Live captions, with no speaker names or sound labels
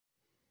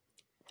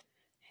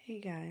Hey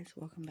guys,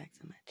 welcome back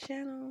to my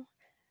channel.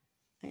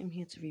 I am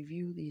here to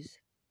review these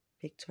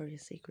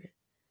Victoria's Secret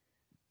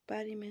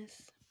body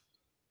mists.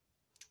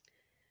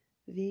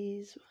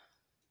 These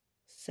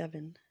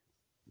 7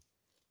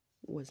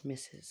 was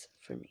misses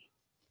for me.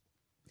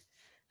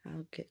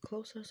 I'll get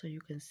closer so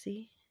you can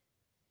see.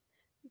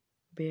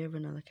 Bare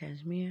Vanilla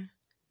Cashmere,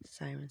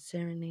 Siren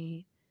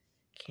Serenade,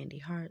 Candy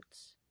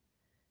Hearts,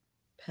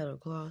 Petal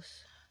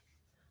Gloss,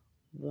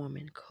 Warm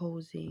and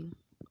Cozy,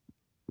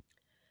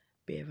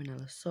 Bare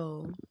Vanilla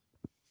Soul,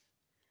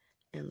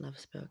 and Love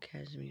Spell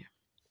Cashmere.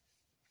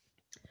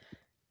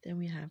 Then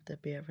we have the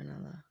Bare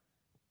Vanilla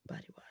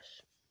Body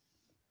Wash.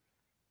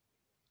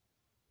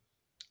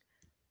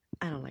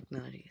 I don't like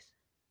none of these.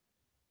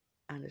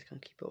 I'm just going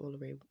to keep it all the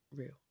way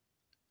real.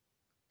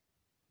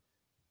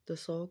 The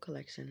Soul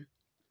Collection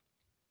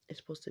is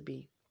supposed to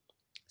be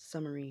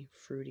summery,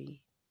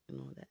 fruity, and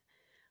all that.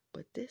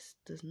 But this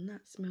does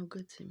not smell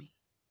good to me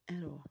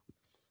at all.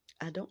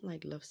 I don't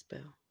like Love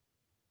Spell.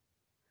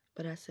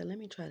 But I said, let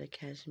me try the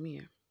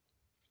Cashmere.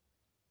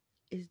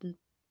 The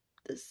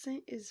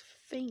scent is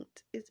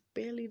faint. It's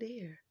barely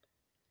there.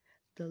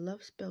 The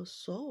Love Spell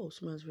Soul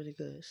smells really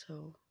good.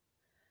 So,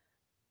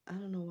 I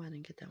don't know why I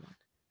didn't get that one.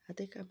 I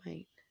think I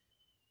might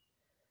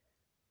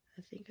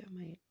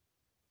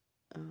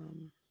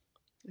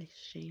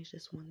exchange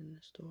this one in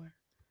the store.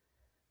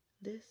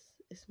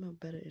 It smells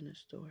better in the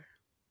store.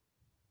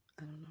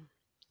 I don't know.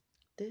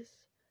 This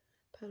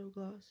Petal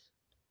Gloss,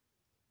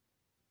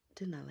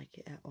 did not like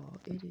it at all.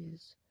 It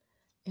is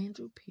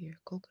Andrew Pear,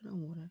 coconut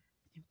water,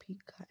 and pink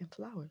cotton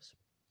flowers.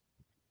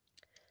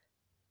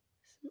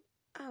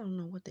 I don't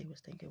know what they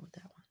was thinking with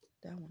that one.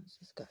 That one's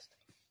disgusting.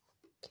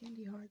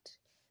 Candy Hearts,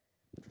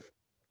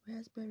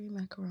 raspberry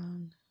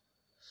macaron,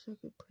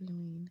 sugar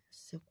praline,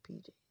 silk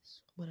PJs,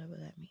 whatever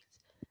that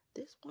means.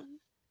 This one,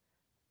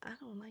 I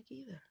don't like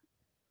either.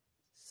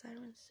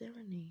 Siren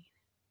Serenade,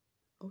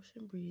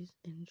 Ocean Breeze,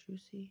 and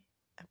Juicy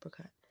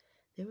Apricot.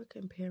 They were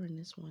comparing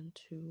this one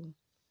to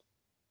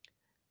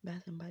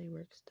Bath & Body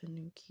Works, the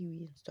new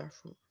Kiwi and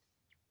Starfruit.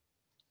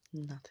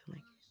 Nothing like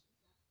it.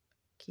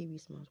 Kiwi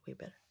smells way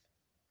better.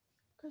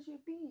 Because your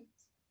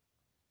beads.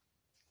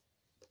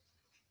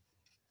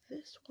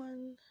 This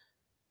one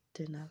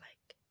did not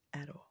like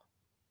at all.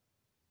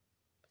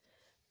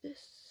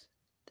 This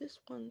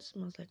one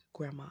smells like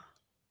grandma.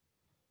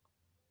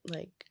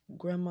 Like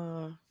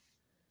grandma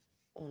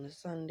on a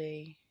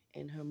Sunday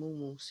and her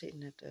moo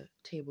sitting at the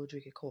table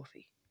drinking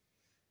coffee.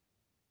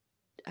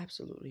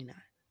 Absolutely not.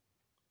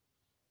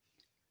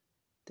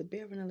 The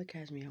Bare Vanilla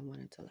Cashmere I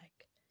wanted to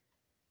like.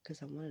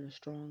 Because I wanted a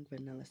strong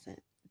vanilla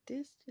scent.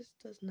 This just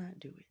does not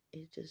do it.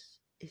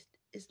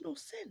 It's no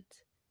scent.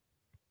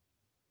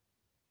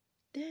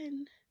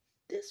 Then,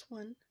 this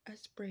one I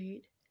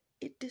sprayed.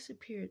 It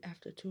disappeared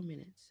after 2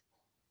 minutes.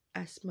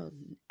 I smelled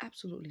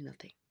absolutely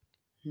nothing.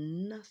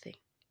 Nothing.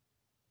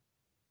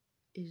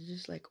 It's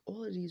just like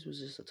all of these was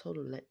just a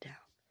total letdown.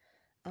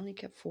 I only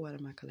kept 4 out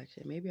of my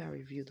collection. Maybe I'll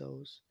review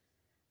those.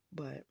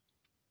 But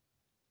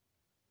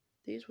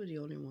these were the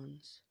only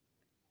ones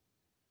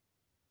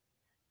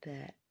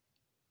that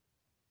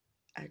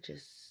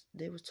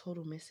they was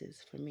total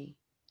misses for me.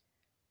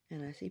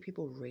 And I see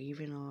people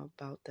raving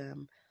about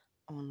them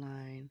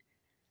online.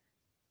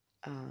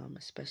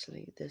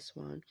 Especially this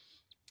one.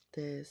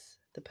 The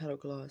Petal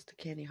Gloss, the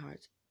Candy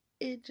Hearts.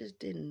 It just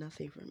did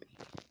nothing for me.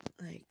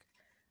 Like,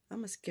 I'm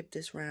going to skip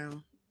this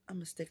round. I'm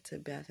going to stick to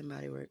Bath &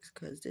 Body Works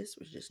because this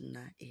was just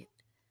not it.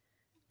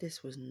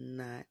 This was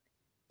not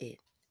it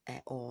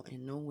at all.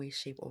 In no way,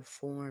 shape, or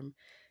form.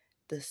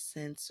 The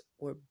scents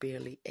were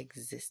barely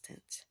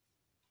existent.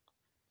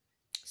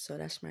 So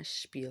that's my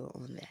spiel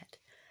on that.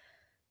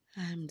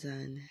 I'm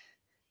done.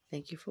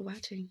 Thank you for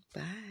watching.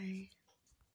 Bye.